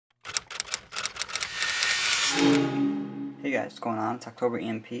Hey guys, what's going on? It's October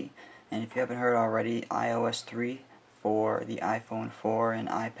EMP, and if you haven't heard already, iOS 3 for the iPhone 4 and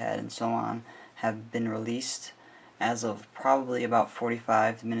iPad and so on have been released as of probably about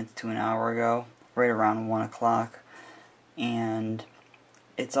 45 minutes to an hour ago, right around 1 o'clock, and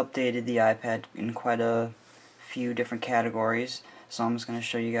it's updated the iPad in quite a few different categories, so I'm just going to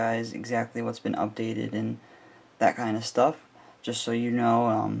show you guys exactly what's been updated and that kind of stuff, just so you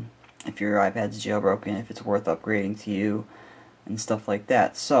know if your iPad's jailbroken, if it's worth upgrading to you, and stuff like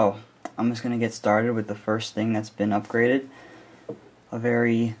that. So, I'm just going to get started with the first thing that's been upgraded. A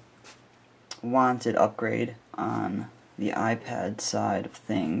very wanted upgrade on the iPad side of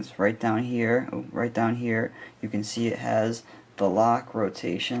things. Right down here, you can see it has the lock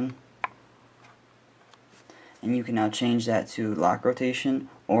rotation. And you can now change that to lock rotation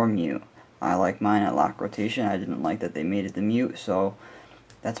or mute. I like mine at lock rotation. I didn't like that they made it the mute, so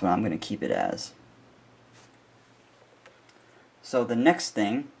that's what I'm going to keep it as. So the next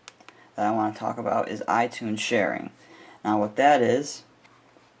thing that I want to talk about is iTunes sharing. Now what that is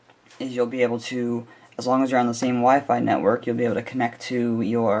you'll be able to, as long as you're on the same Wi-Fi network, you'll be able to connect to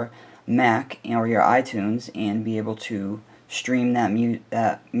your Mac or your iTunes and be able to stream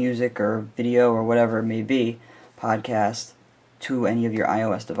that music or video or whatever it may be, podcast, to any of your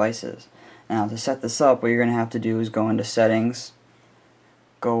iOS devices. Now to set this up, what you're going to have to do is go into Settings,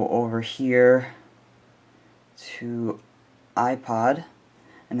 go over here to iPod,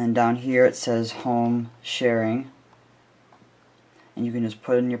 and then down here it says Home Sharing, and you can just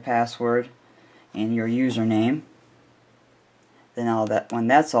put in your password and your username. Then when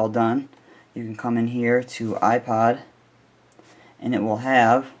that's all done, you can come in here to iPod, and it will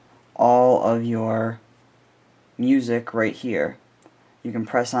have all of your music right here. You can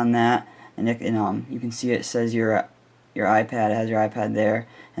press on that, and you can see it says your iPad. It has your iPad there,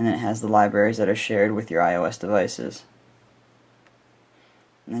 and then it has the libraries that are shared with your iOS devices.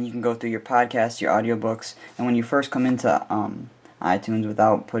 And then you can go through your podcasts, your audiobooks, and when you first come into iTunes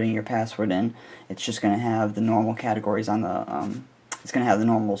without putting your password in, it's just going to have the normal categories on the it's going to have the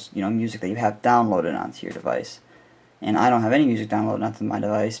normal music that you have downloaded onto your device. And I don't have any music downloaded onto my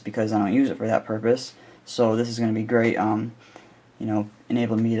device because I don't use it for that purpose. So this is going to be great,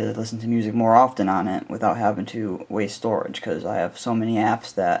 enabling me to listen to music more often on it without having to waste storage, because I have so many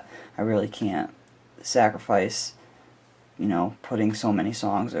apps that I really can't sacrifice putting so many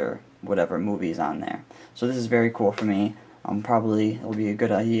songs or whatever movies on there. So this is very cool for me. Probably it'll be a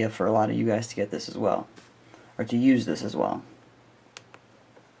good idea for a lot of you guys to get this as well, or to use this as well.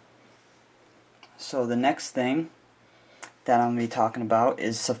 So the next thing that I'm going to be talking about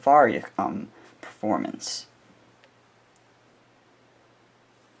is Safari performance.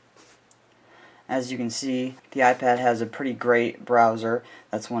 As you can see, the iPad has a pretty great browser.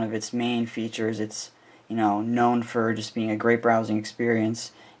 That's one of its main features. It's known for just being a great browsing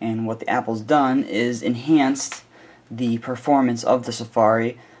experience, and what the Apple's done is enhanced the performance of the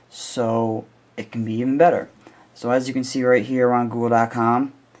Safari so it can be even better. So as you can see right here on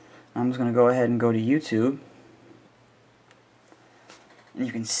Google.com, I'm just going to go ahead and go to YouTube, and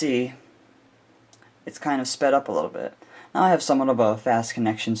you can see it's kind of sped up a little bit. Now I have somewhat of a fast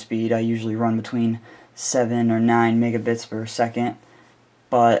connection speed. I usually run between 7 or 9 megabits per second,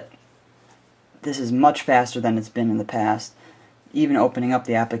 but this is much faster than it's been in the past. Even opening up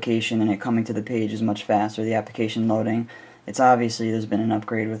the application and it coming to the page is much faster, the application loading. It's obviously there's been an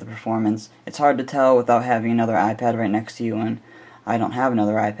upgrade with the performance. It's hard to tell without having another iPad right next to you, and I don't have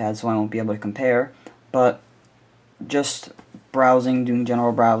another iPad, so I won't be able to compare. But just browsing, doing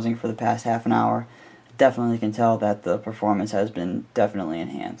general browsing for the past half an hour, definitely can tell that the performance has been definitely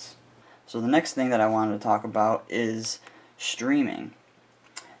enhanced. So the next thing that I wanted to talk about is streaming.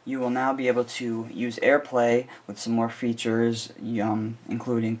 You will now be able to use AirPlay with some more features,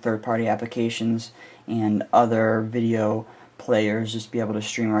 including third-party applications and other video players, just be able to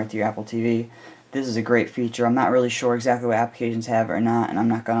stream right to your Apple TV. This is a great feature. I'm not really sure exactly what applications have it or not, and I'm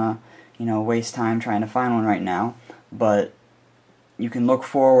not gonna, waste time trying to find one right now. But you can look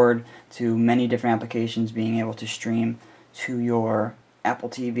forward to many different applications being able to stream to your Apple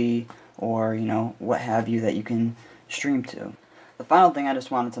TV or what have you that you can stream to. The final thing I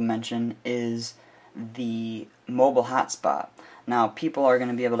just wanted to mention is the mobile hotspot. Now people are going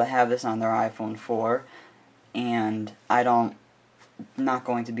to be able to have this on their iPhone 4, and I'm not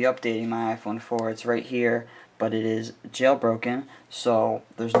going to be updating my iPhone 4. It's right here, but it is jailbroken, so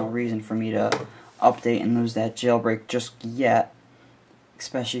there's no reason for me to update and lose that jailbreak just yet,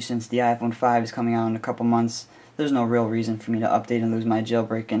 especially since the iPhone 5 is coming out in a couple months. There's no real reason for me to update and lose my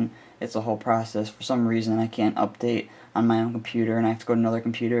jailbreak, and it's a whole process. For some reason I can't update on my own computer, and I have to go to another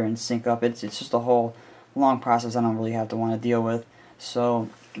computer and sync up. It's just a whole long process I don't really have to want to deal with. So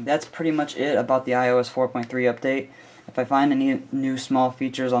that's pretty much it about the iOS 4.3 update. If I find any new small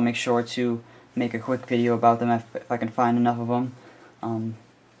features, I'll make sure to make a quick video about them if I can find enough of them.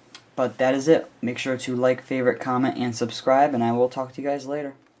 But that is it. Make sure to like, favorite, comment, and subscribe, and I will talk to you guys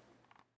later.